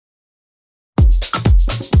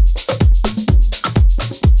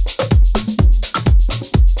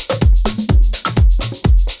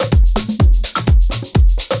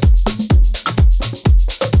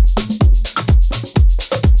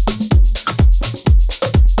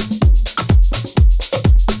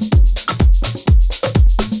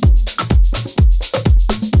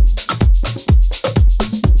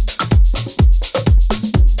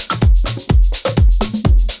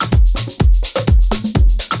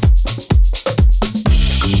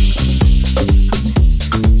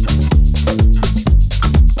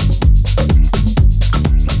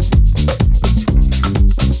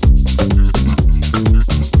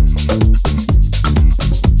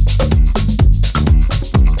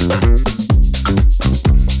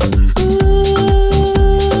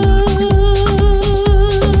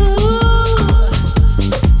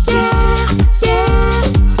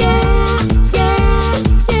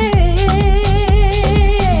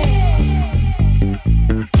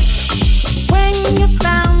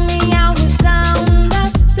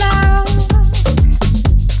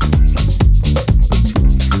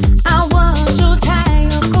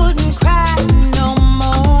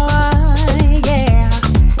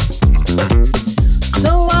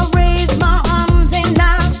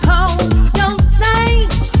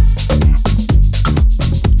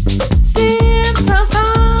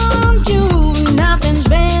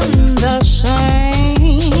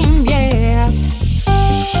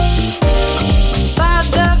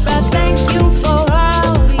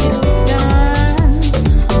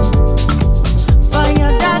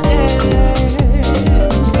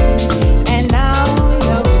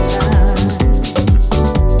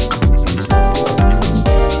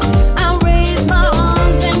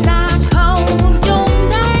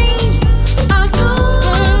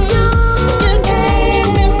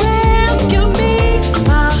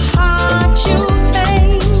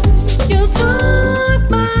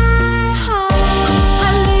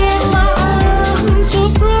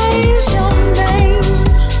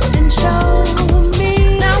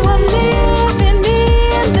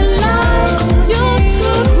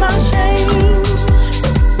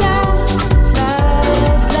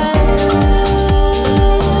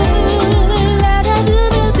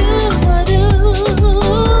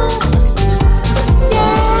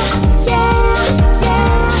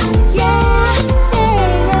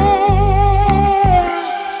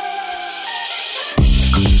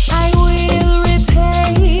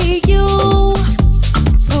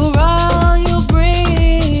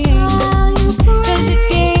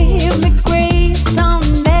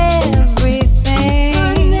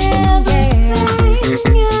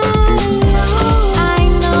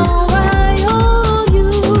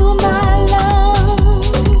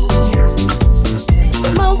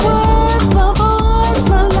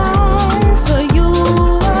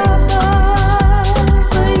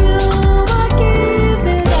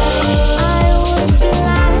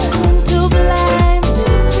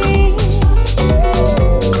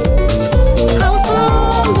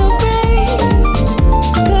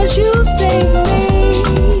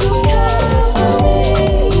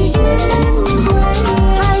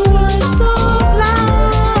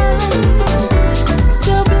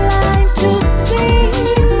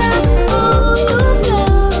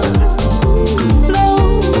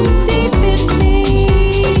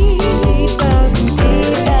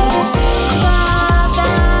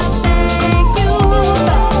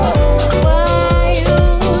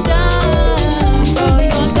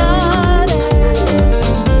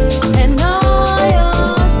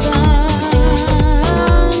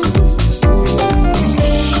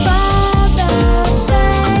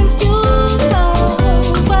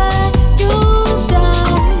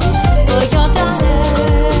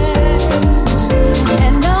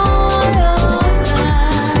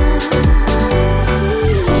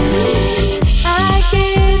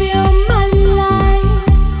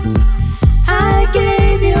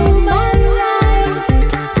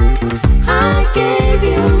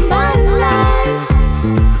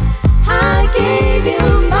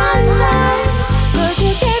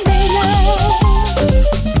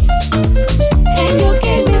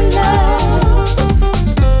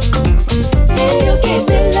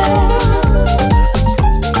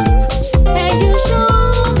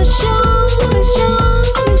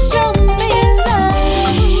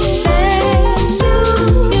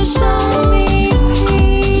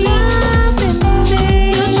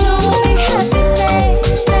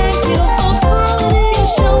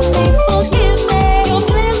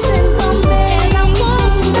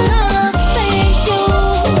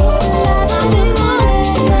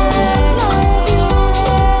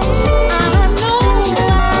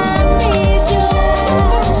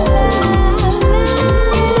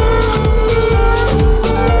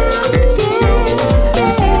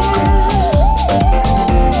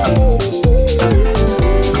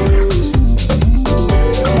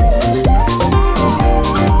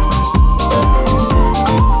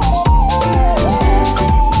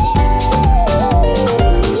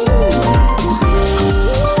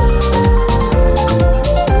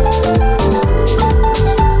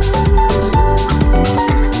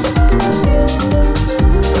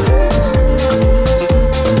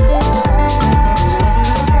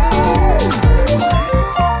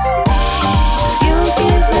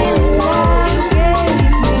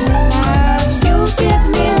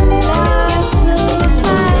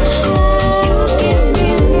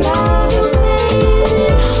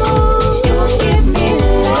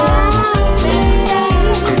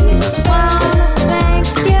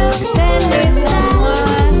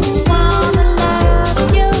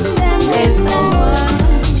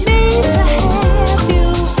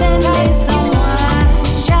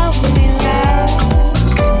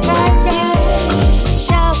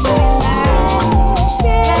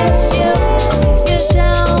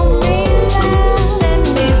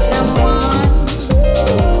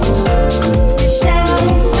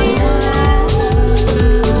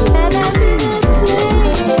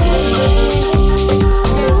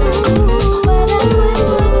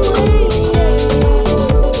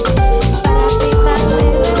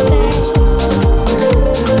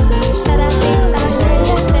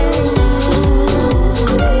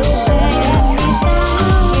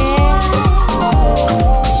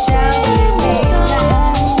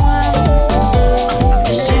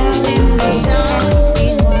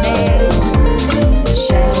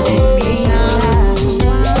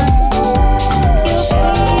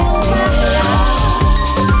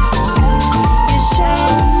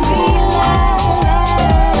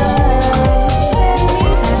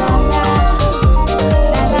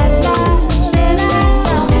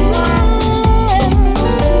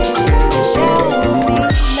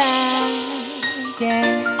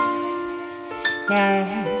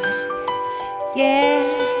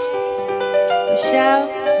show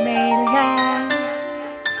me love.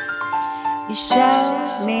 You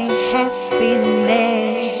show me happiness.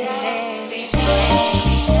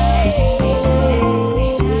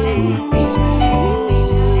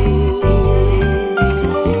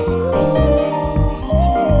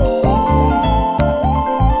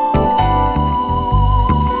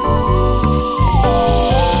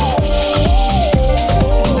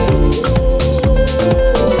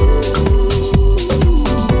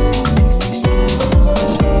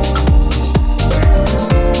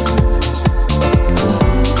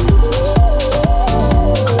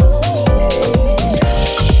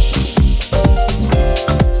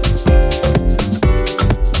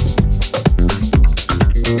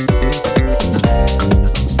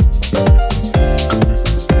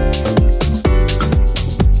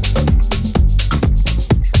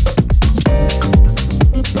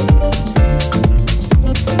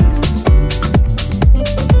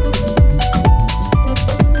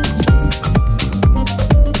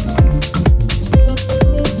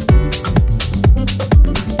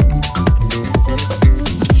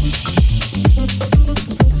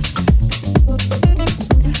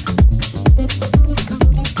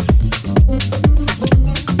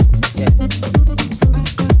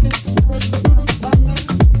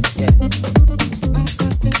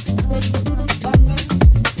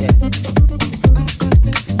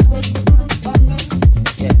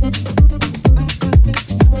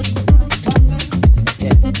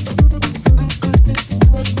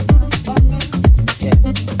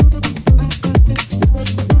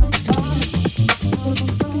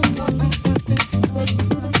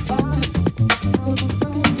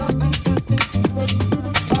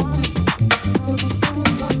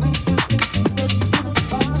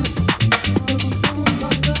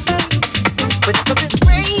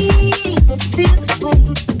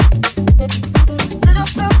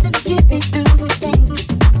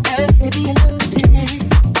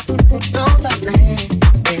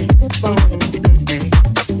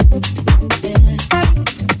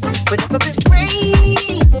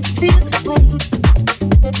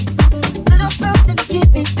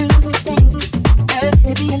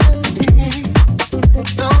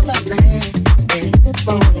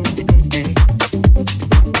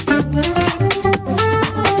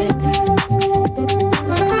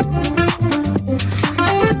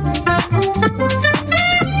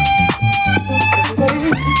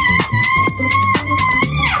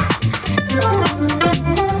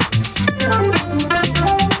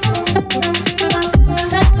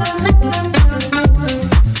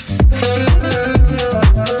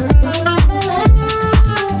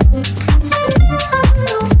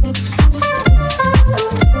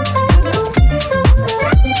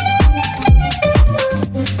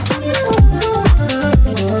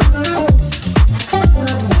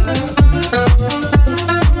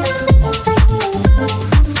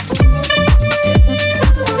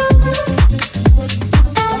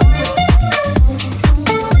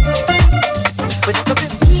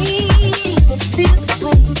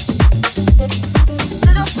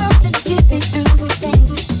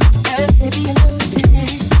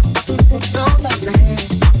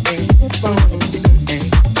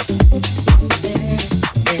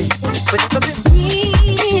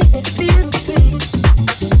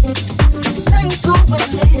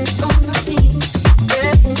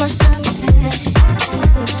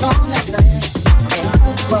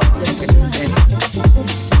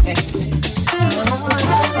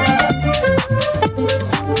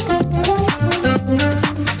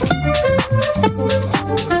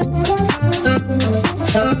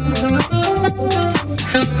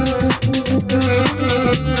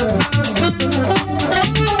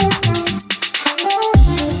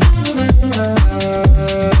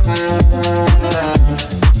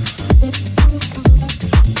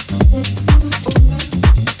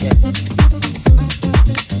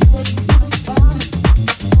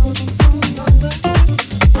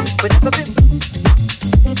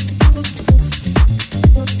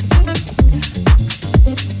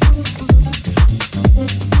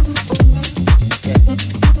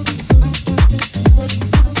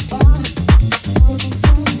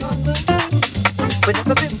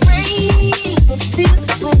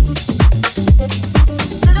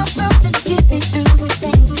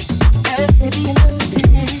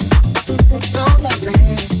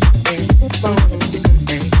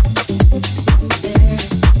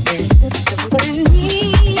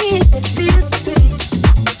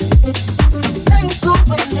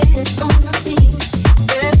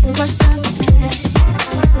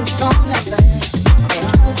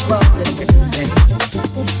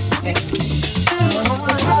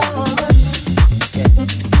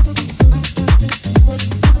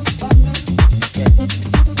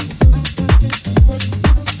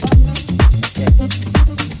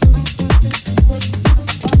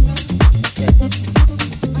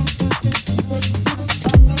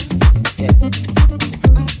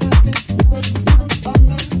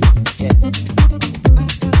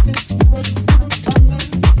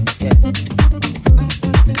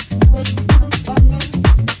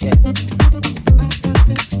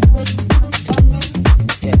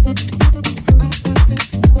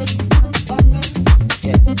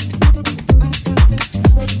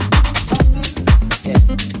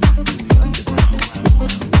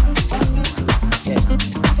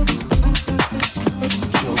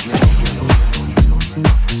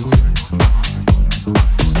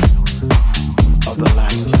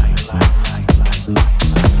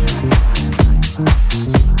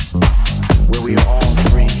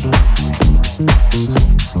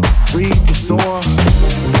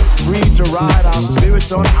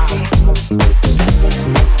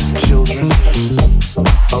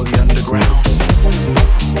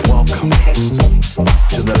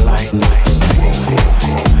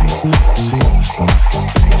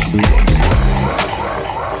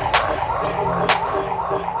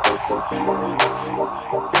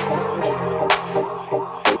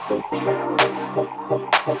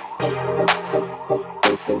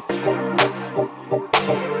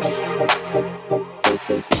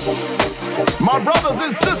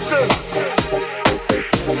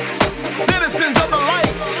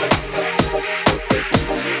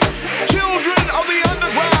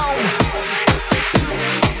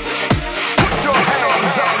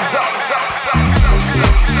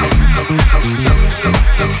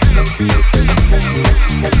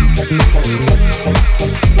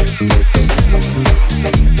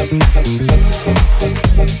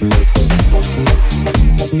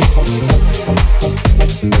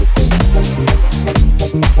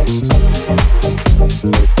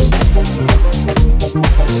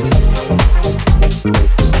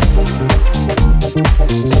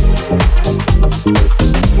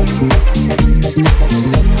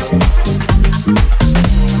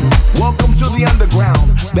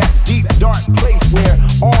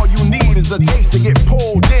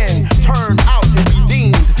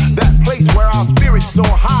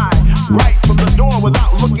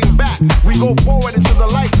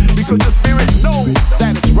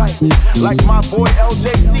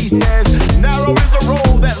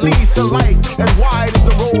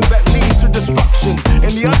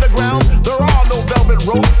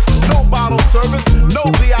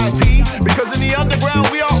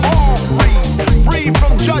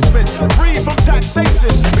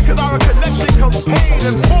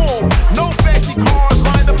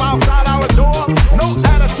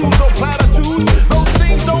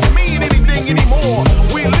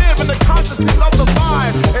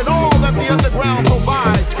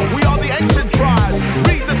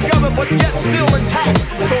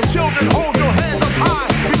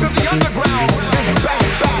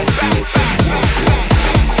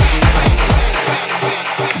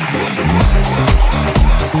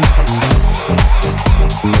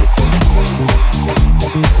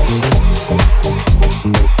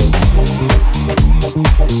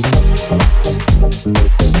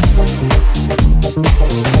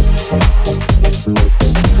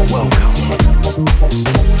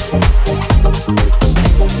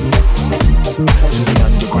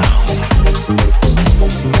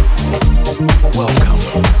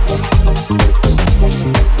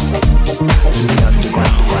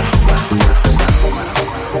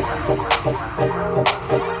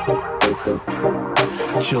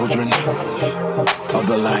 Children of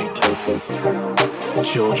the light.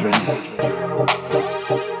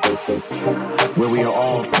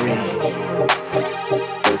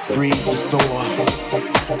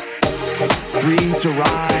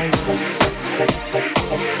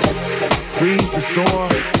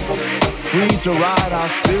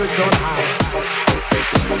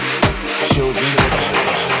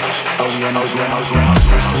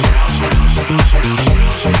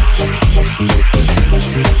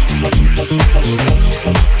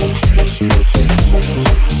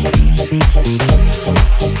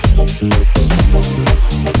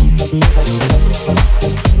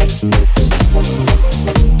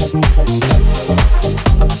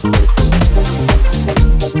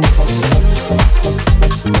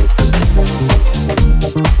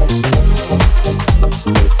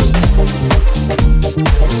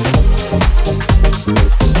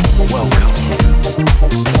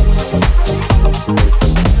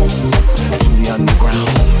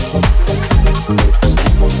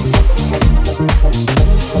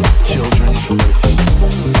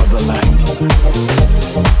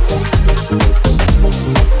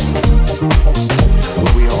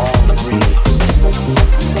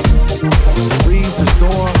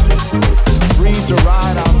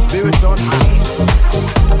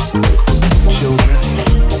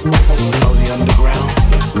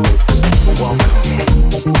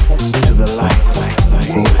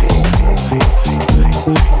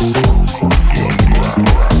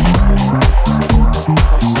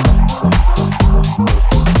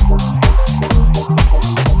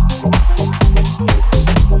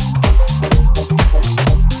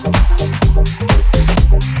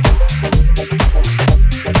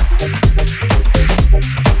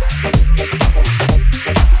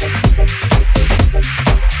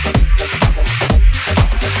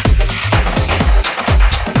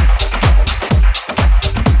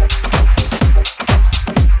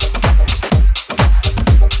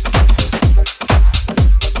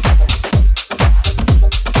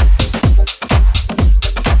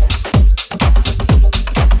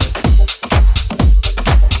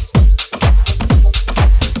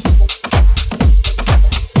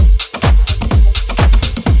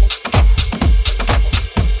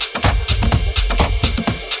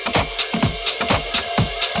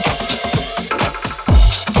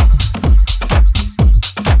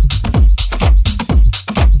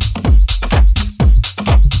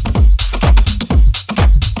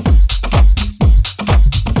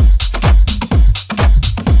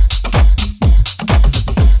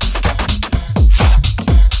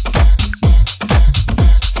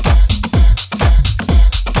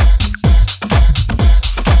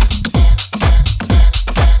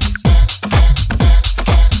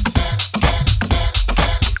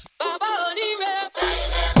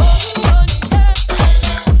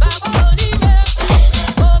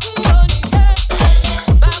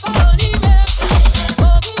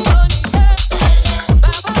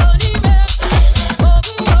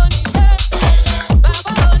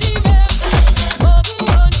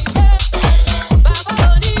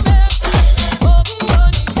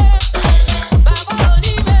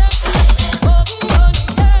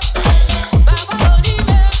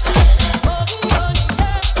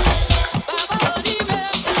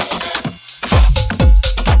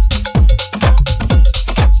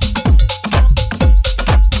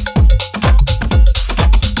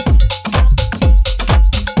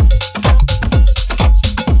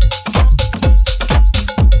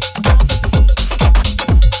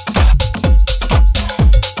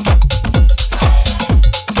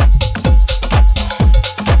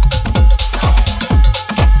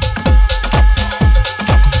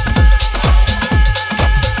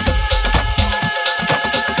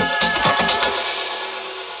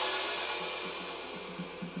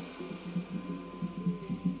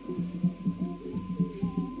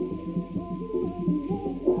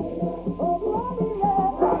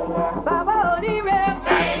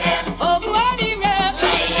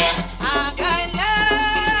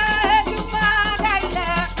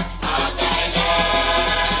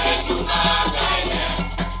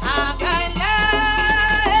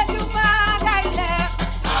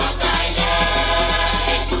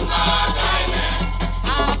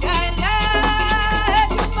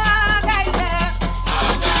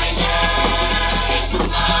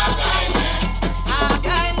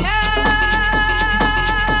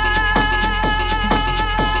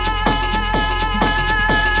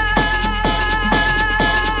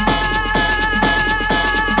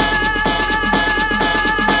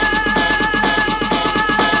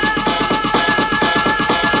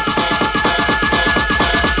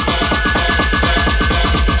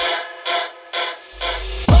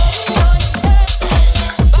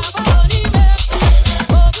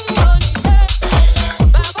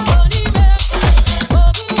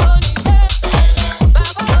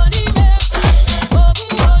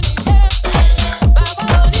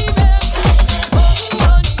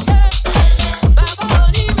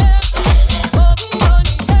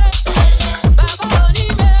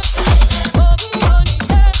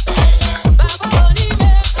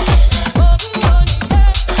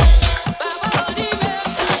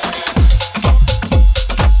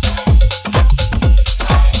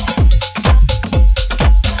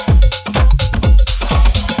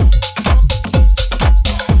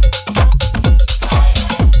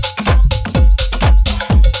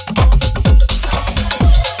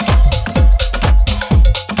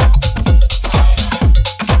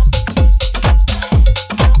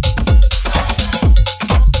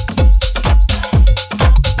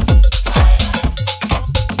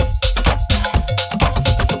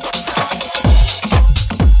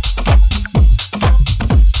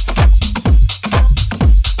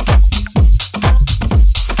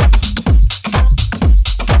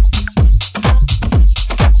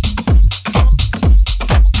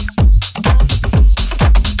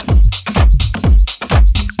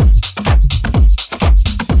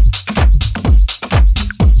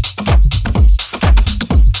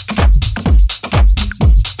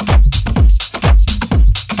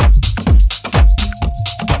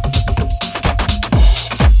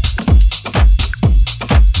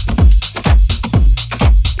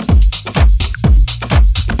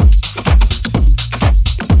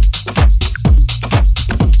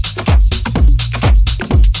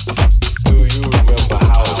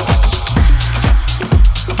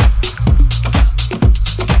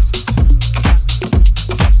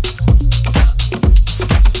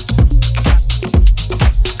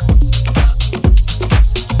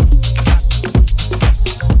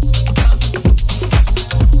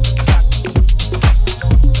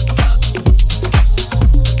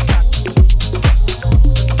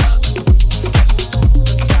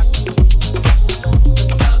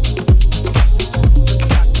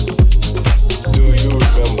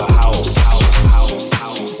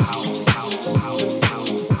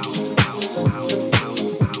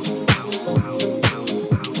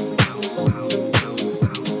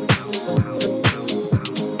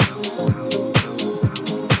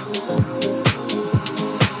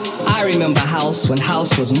 when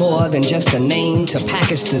house was more than just a name to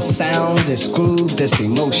package this sound, this groove, this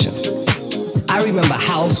emotion. I remember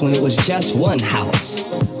house when it was just one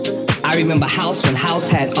house. I remember house when house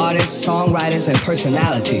had artists, songwriters, and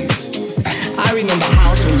personalities. I remember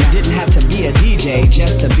house when you didn't have to be a DJ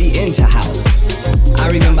just to be into house. I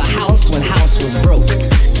remember house when house was broke.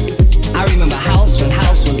 I remember house when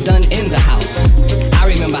house was done in the house. I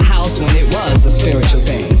remember house when it was a spiritual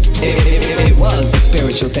thing. It was a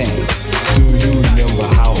spiritual thing. Do you remember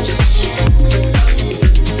house?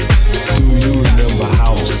 Do you remember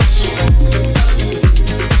house?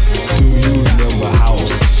 Do you remember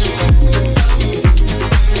house?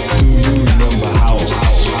 Do you remember house?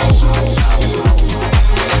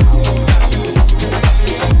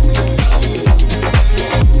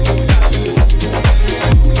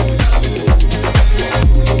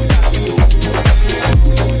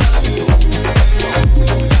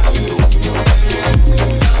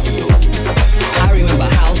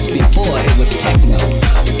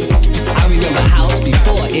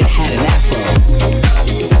 It had an afro.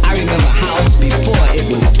 I remember house before it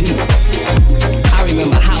was deep. I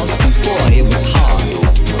remember house before it was hard.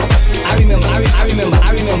 I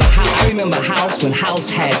remember house when house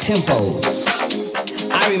had tempos.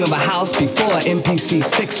 I remember house before MPC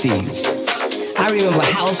 60s. I remember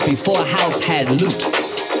house before house had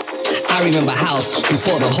loops. I remember house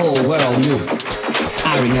before the whole world knew.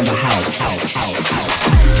 I remember house.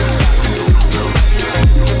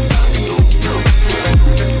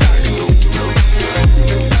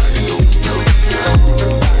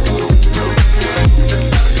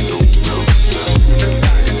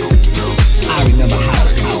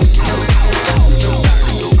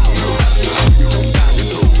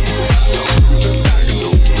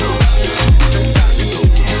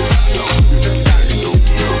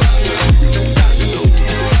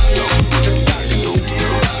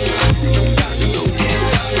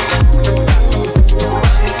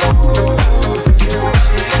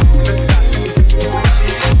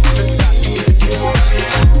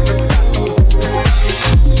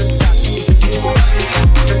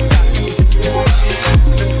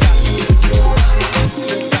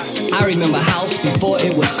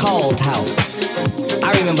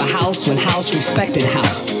 Respected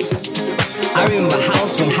house. I remember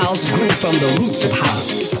house when house grew from the roots of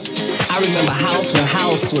house. I remember house when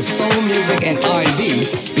house was soul music and R&B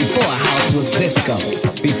before house was disco.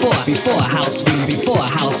 Before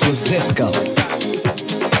house was disco.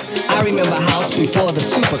 I remember house before the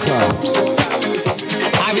super clubs.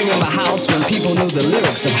 I remember house when people knew the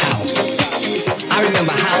lyrics of house. I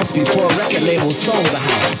remember house before record labels sold the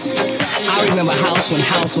house. I remember house when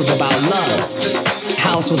house was about love.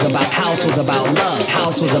 House was about love.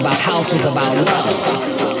 House was about love.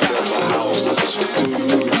 House. Do you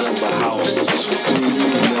remember house? Do you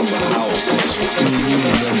remember house? Do you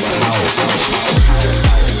remember house?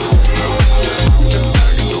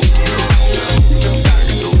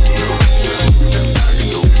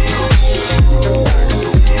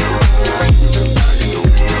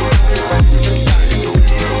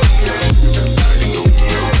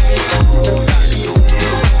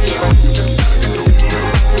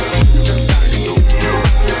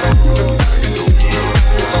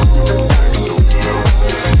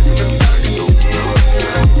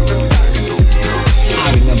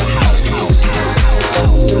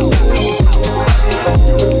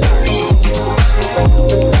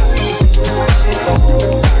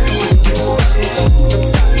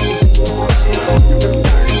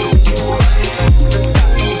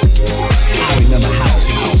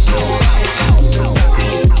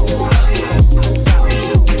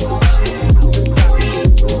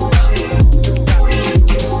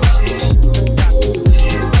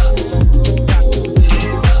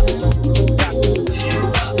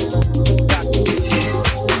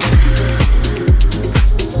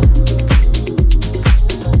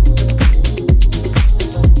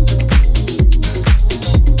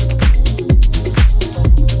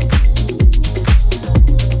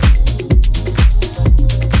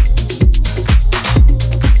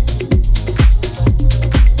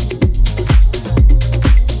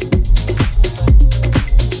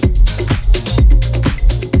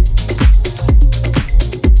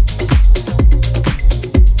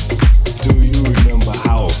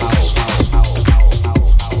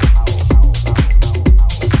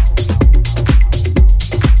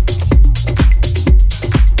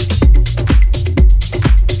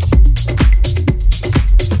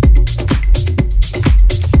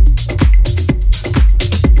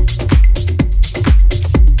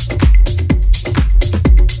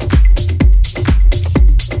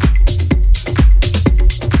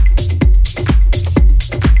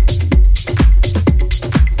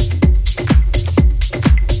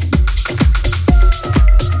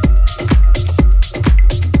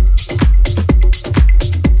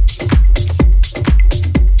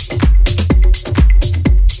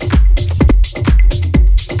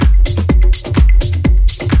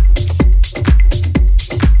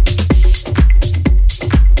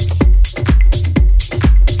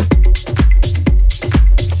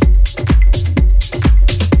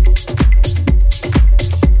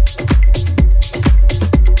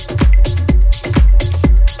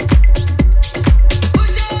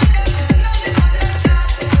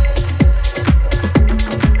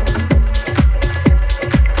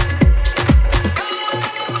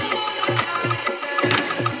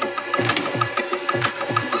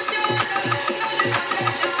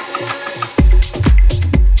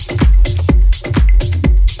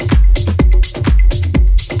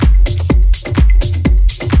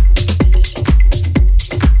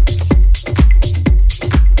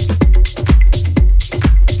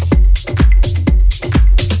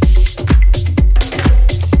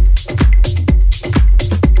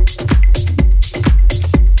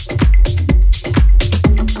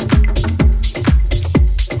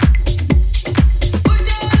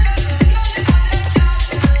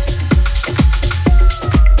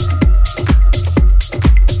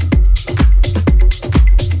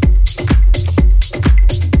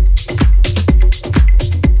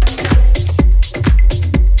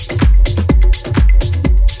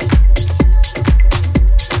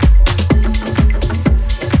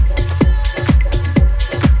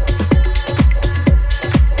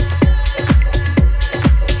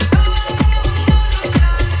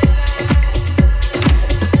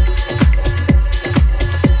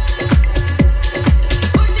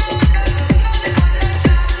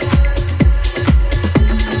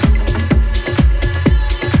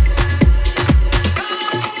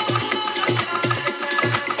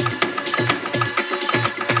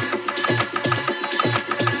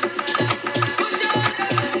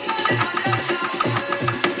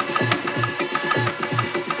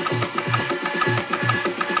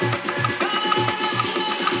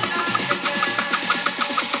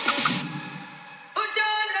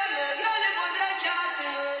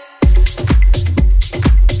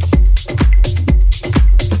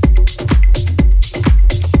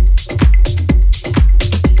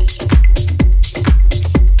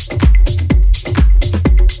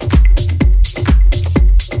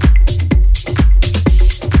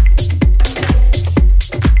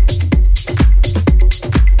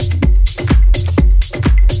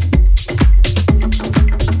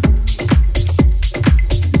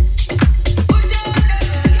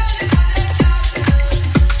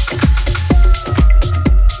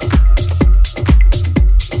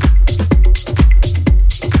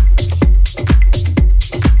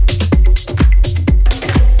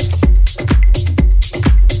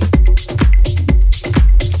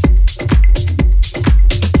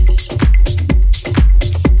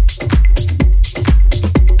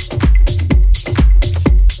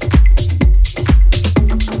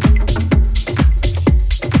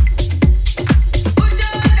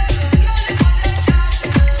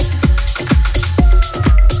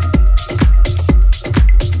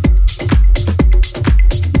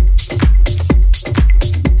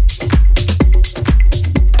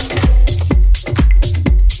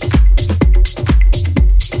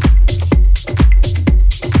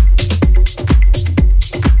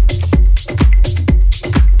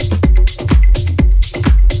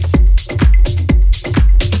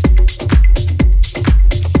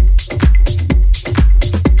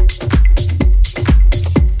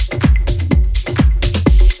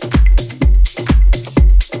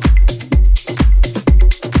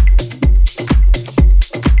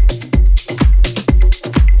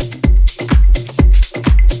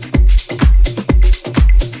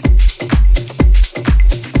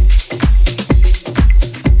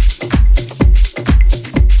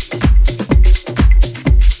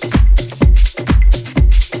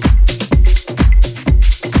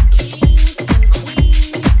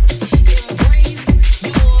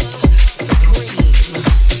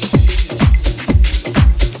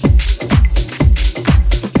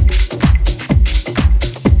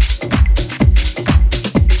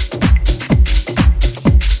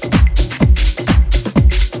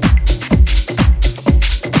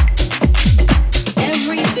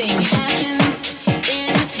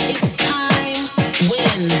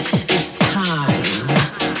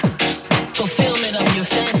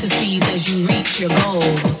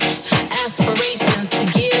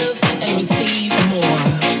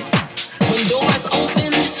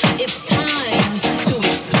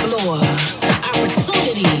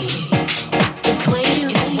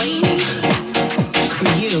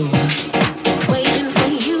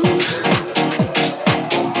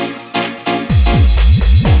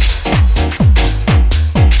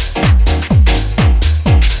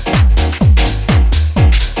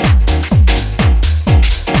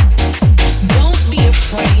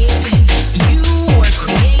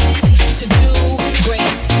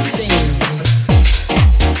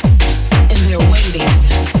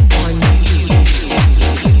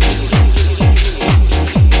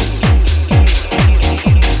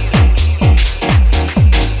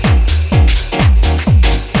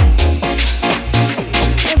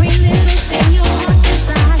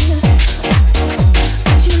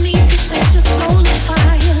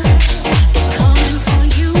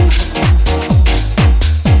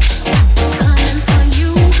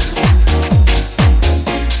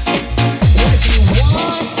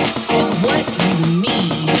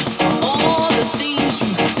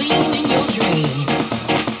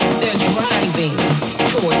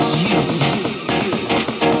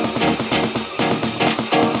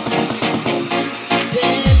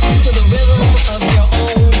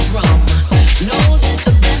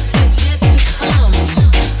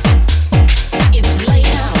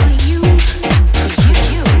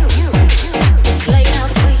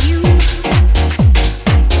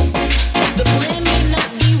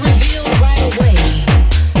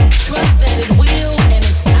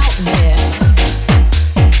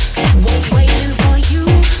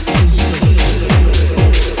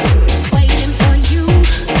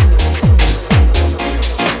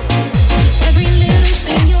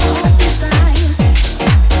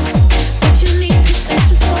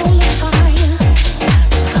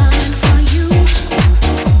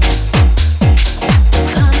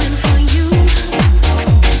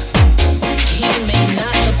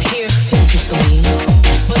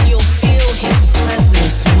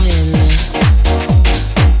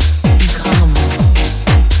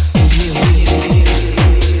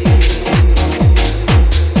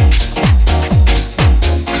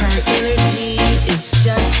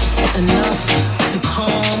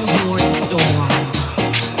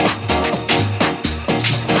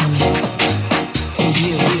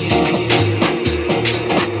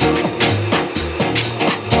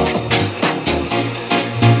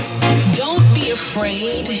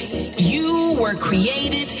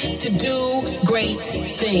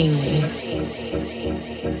 great things,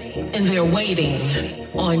 and they're waiting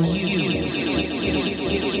on you.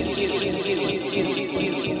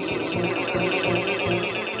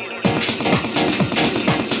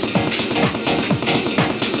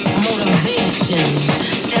 Motivation,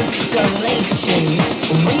 escalation,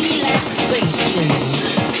 relaxation.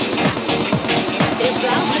 It's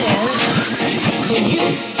out there for you.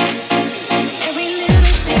 Every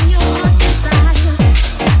little thing your heart desires,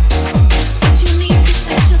 but you need to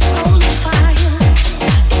set your soul on fire.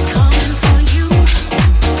 It's coming for you.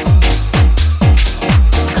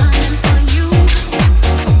 Coming for you.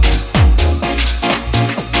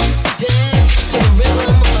 Dance to the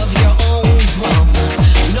rhythm of your own drum.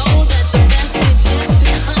 Know that the best is yet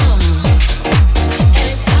to come, and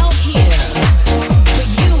it's out here for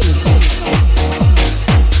you.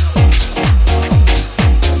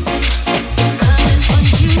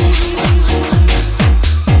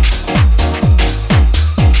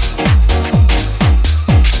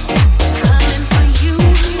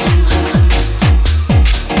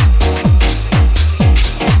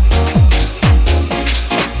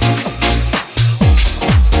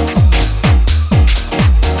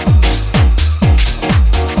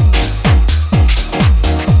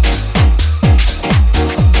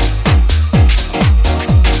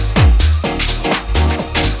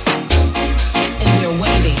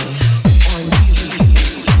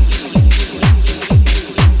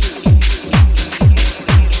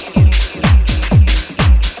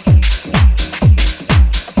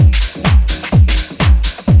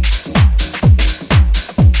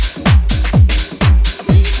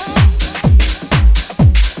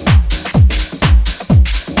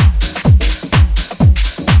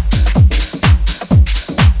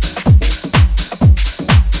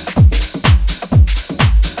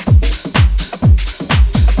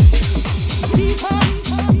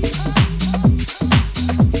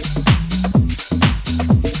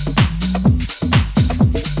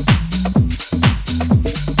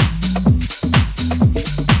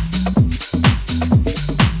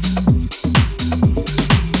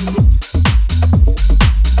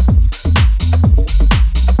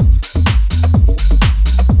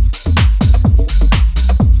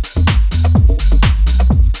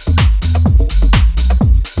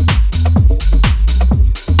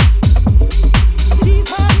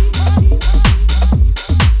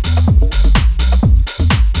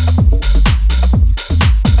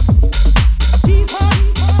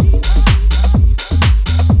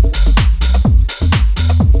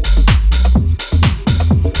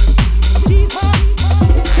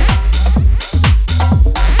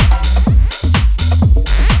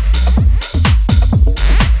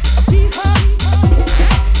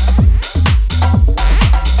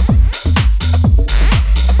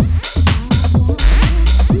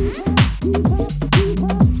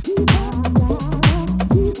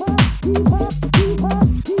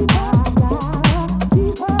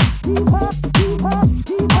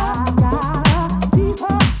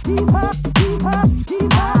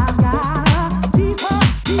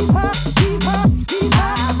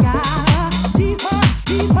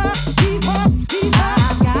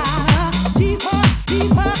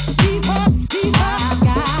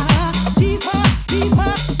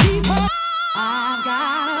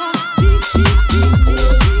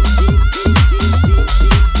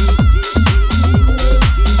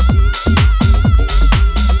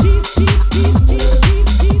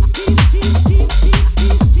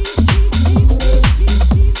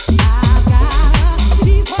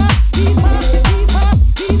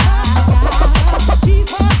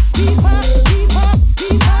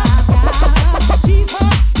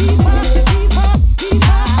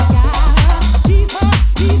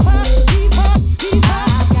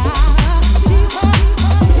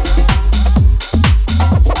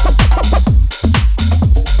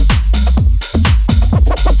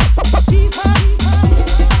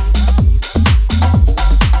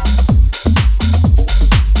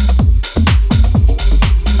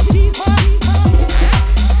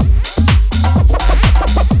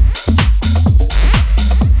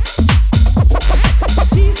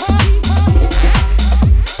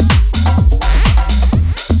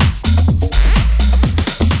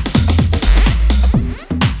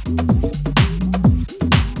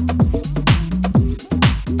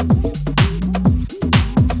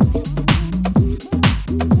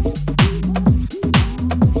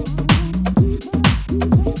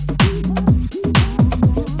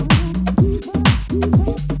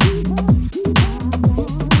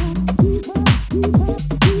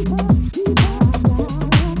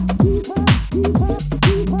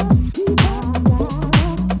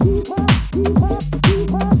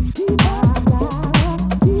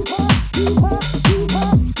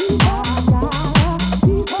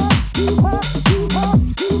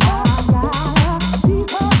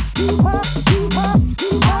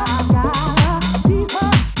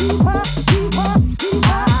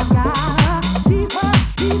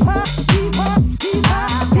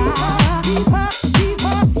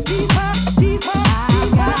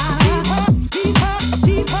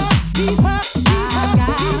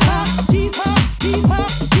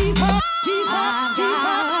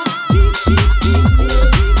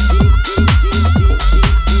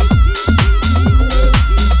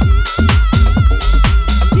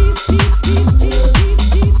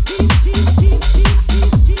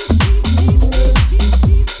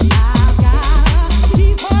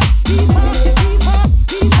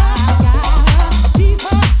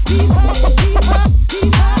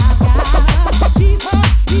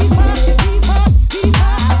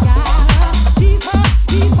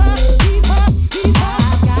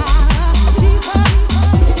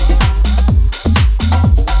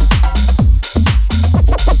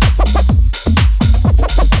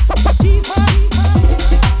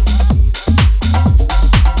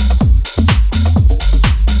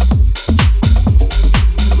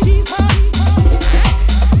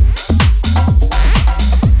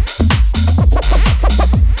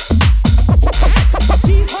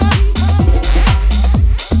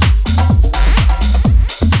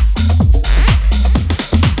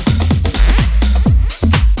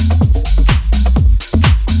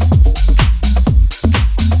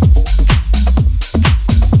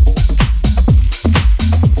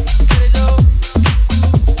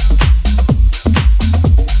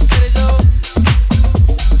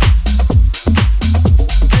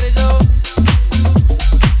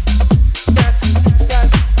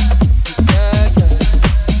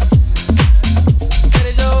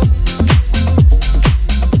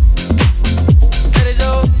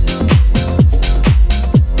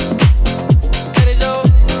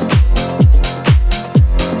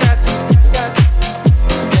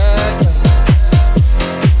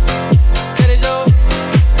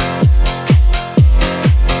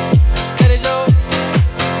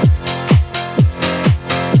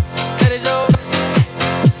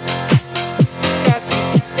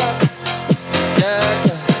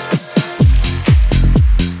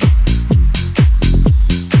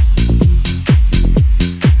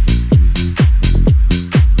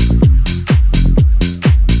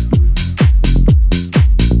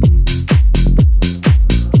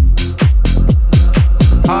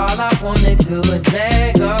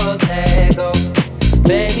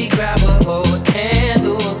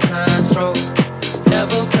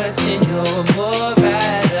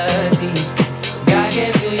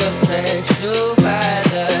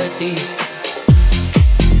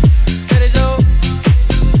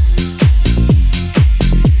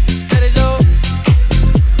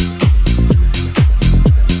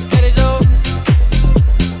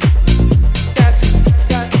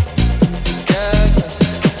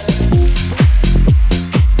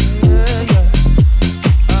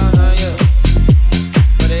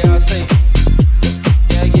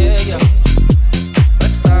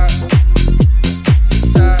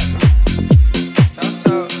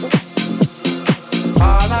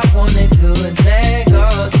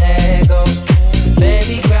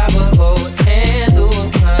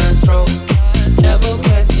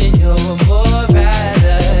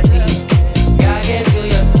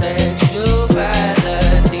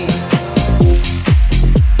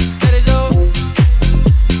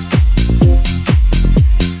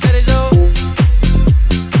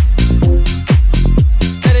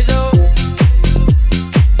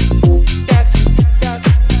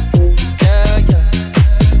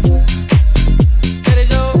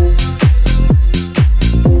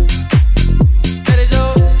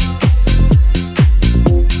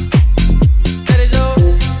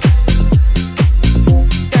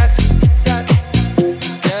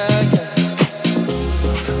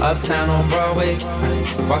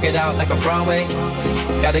 Walk it out like a Broadway.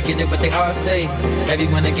 Gotta get it what they all say.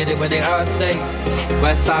 Everyone to get it what they all say.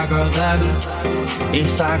 West side girls love me.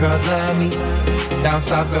 East side girls love me. Down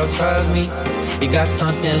south girls trust me. You got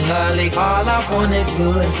something lovely. All I wanna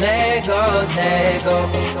do is let go, let go.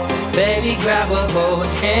 Baby, grab a hold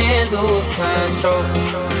and lose control.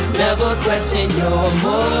 Never question your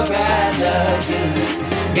morality.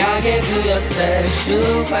 God gave you your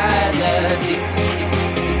sexuality.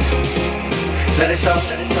 Let it show,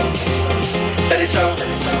 let it show, let it show,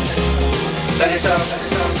 let it show.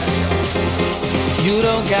 You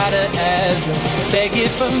don't gotta ask, take it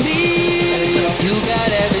from me. You got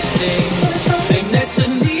everything that you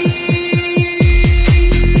need.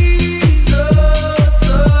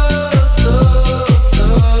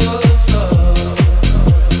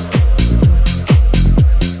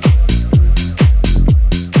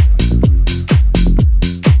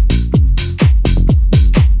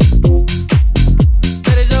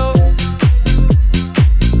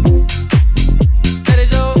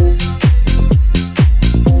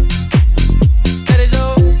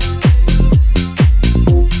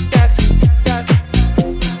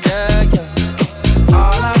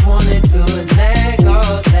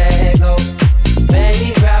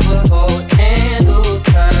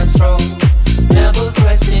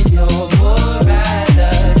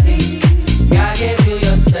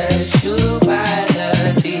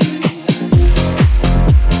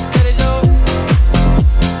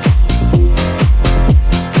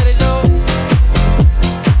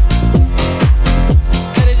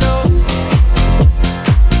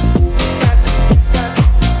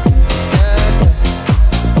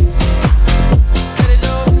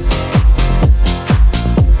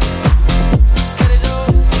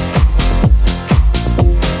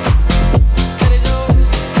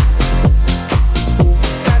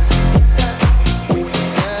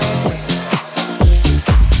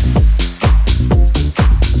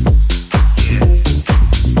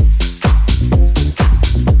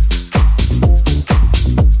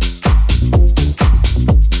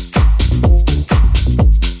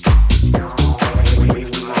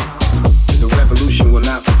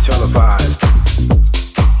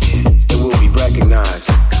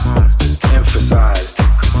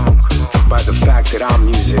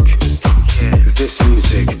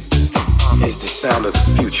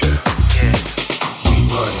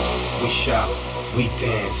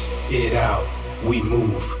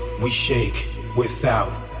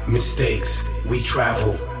 Mistakes, we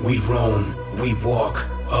travel, we roam, we walk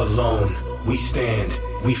alone, we stand,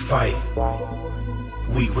 we fight,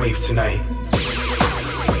 we rave tonight.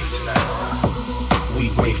 We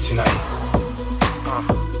rave tonight.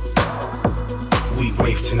 We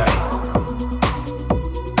rave tonight.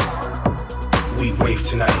 We rave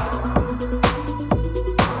tonight.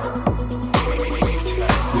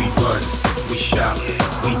 We run, we shout,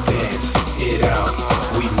 we dance it out,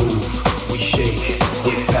 we move, we shake.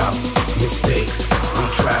 Without mistakes, we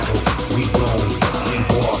travel, we roam, we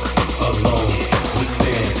walk alone, we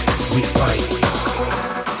stand, we fight,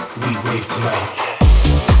 we rave tonight.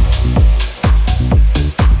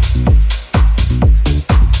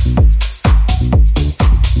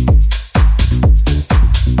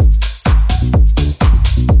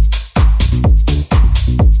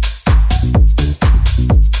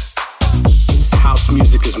 House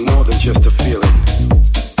music is more than just a feeling,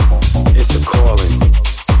 it's a calling.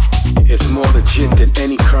 It's more legit than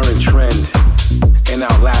any current trend and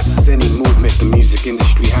outlasts any movement. The music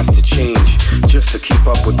industry has to change just to keep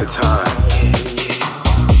up with the time.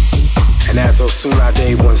 And as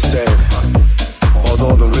Osunade once said,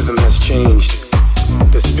 although the rhythm has changed,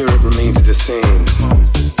 the spirit remains the same.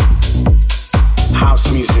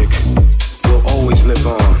 House music will always live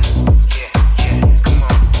on.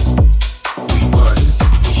 We run,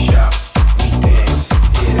 we shout, we dance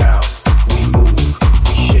it out, we move,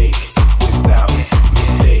 we shake. Without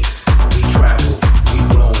mistakes, we travel, we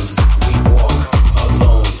roam, we walk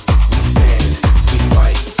alone, we stand, we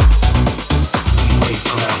fight, we wake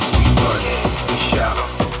tonight, we run, we shout,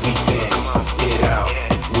 we dance it out,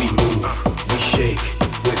 we move, we shake.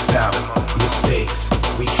 Without mistakes,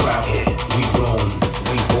 we travel, we roam,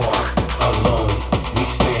 we walk alone, we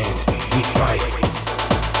stand, we fight,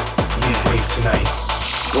 we wake tonight.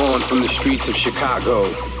 Born from the streets of Chicago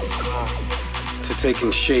to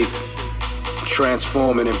taking shape,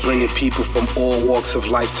 transforming and bringing people from all walks of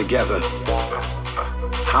life together.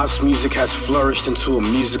 House music has flourished into a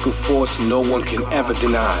musical force no one can ever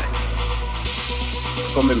deny.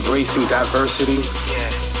 From embracing diversity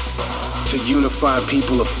to unifying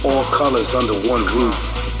people of all colors under one roof.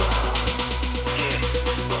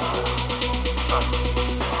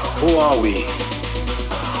 Who are we?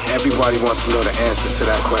 Everybody wants to know the answers to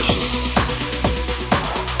that question.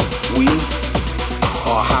 We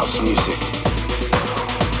are house music.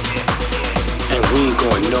 And we ain't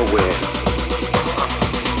going nowhere.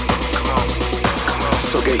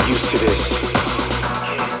 So get used to this.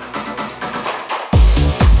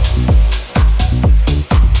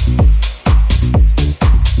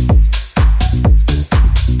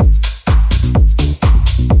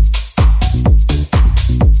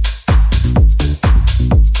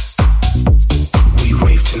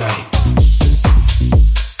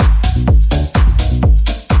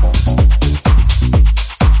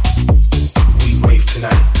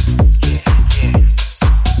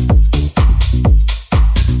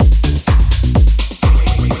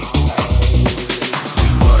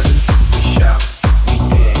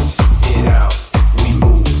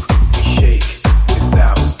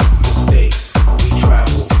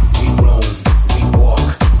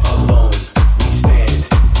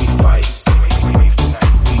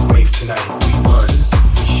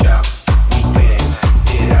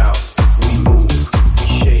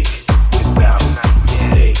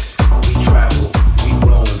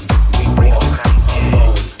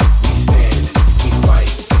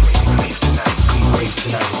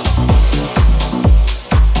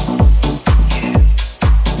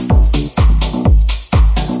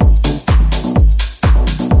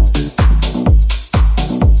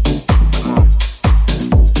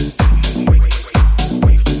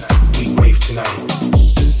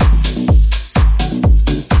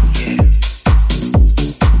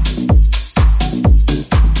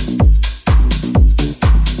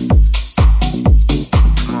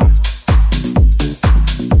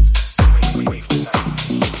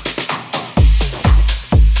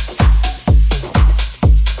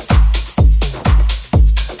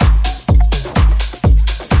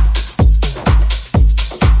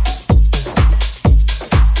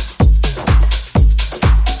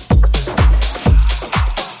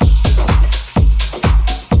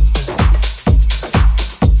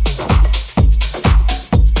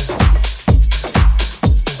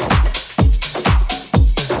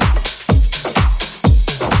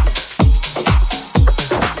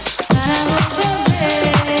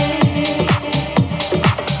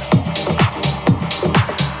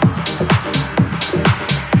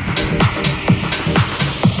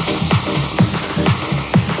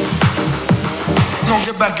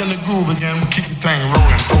 Back in the groove again, keep the thing rolling.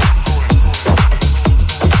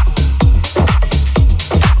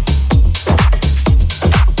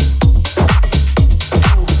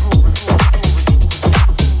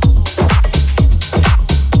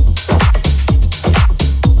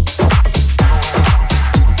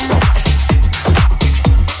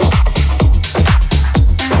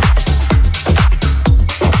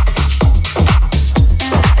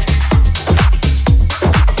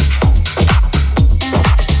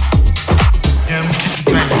 Keep the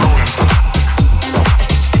thing rolling.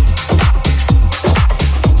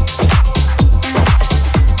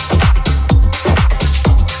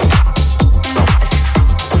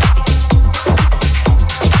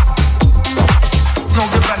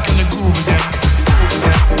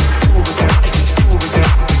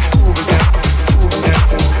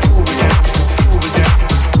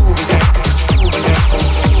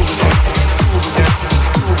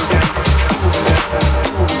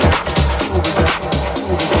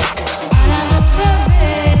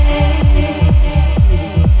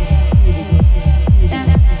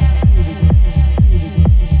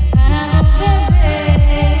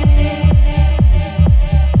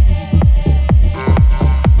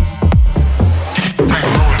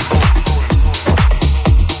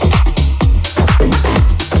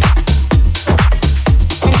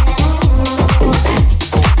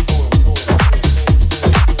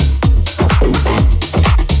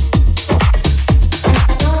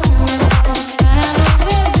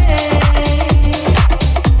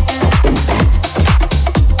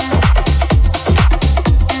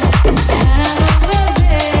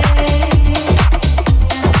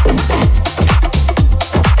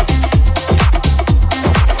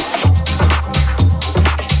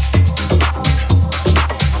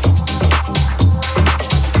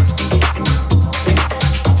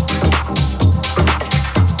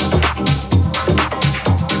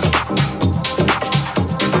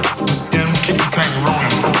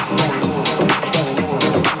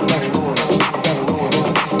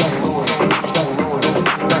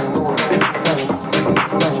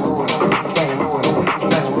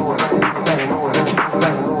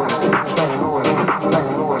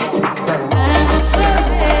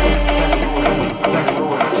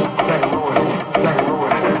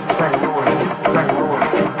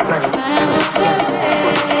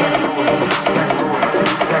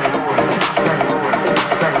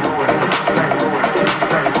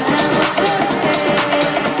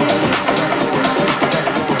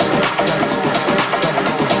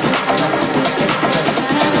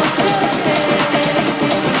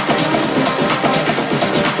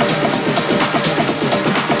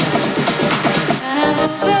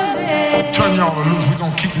 Turn y'all loose, we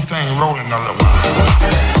gonna keep the thing rolling a little while.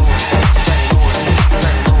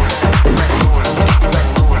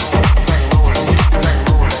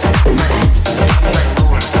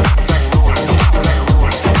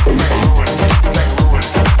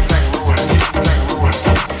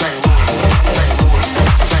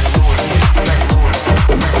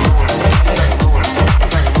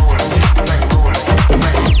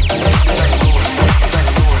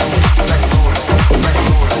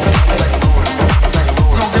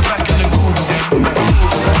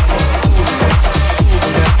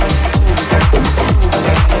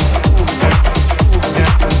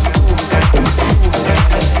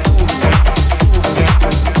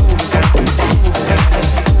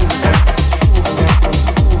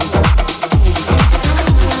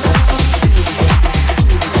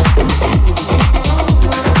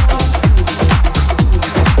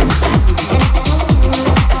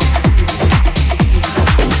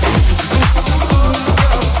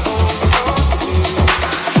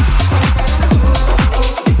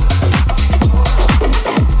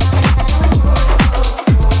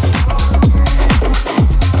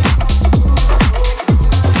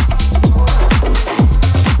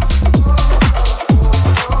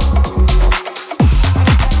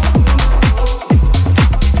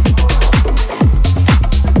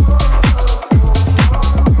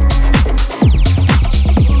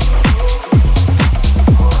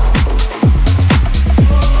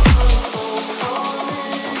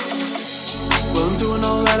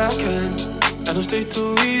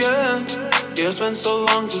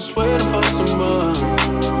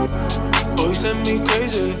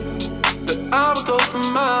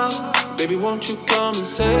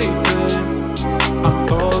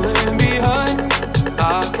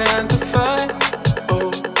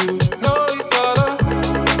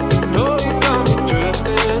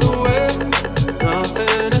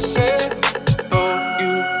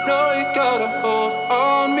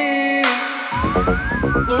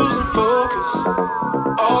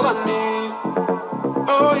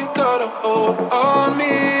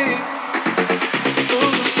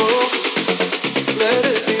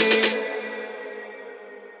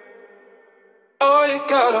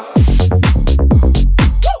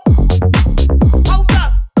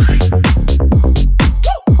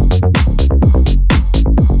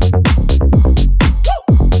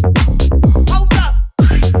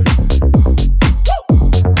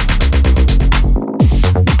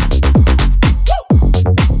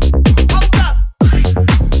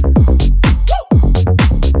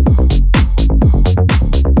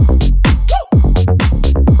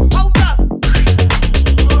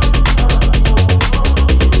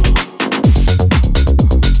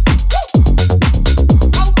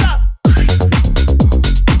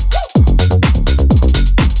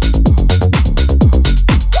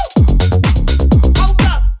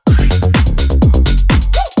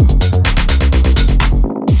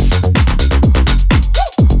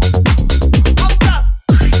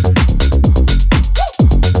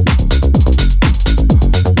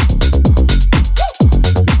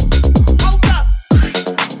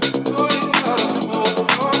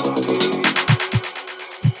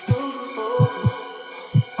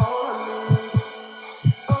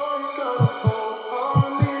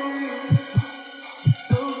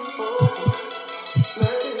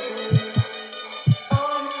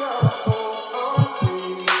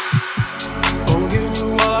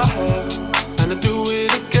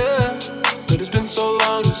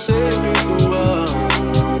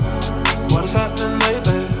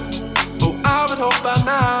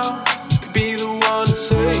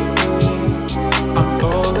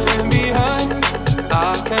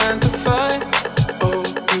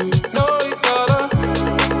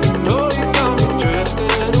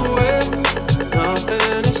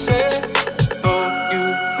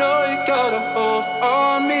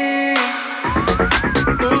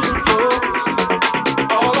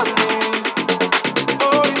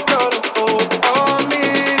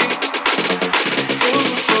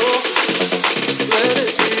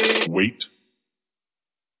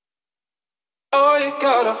 Oh, you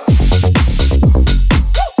gotta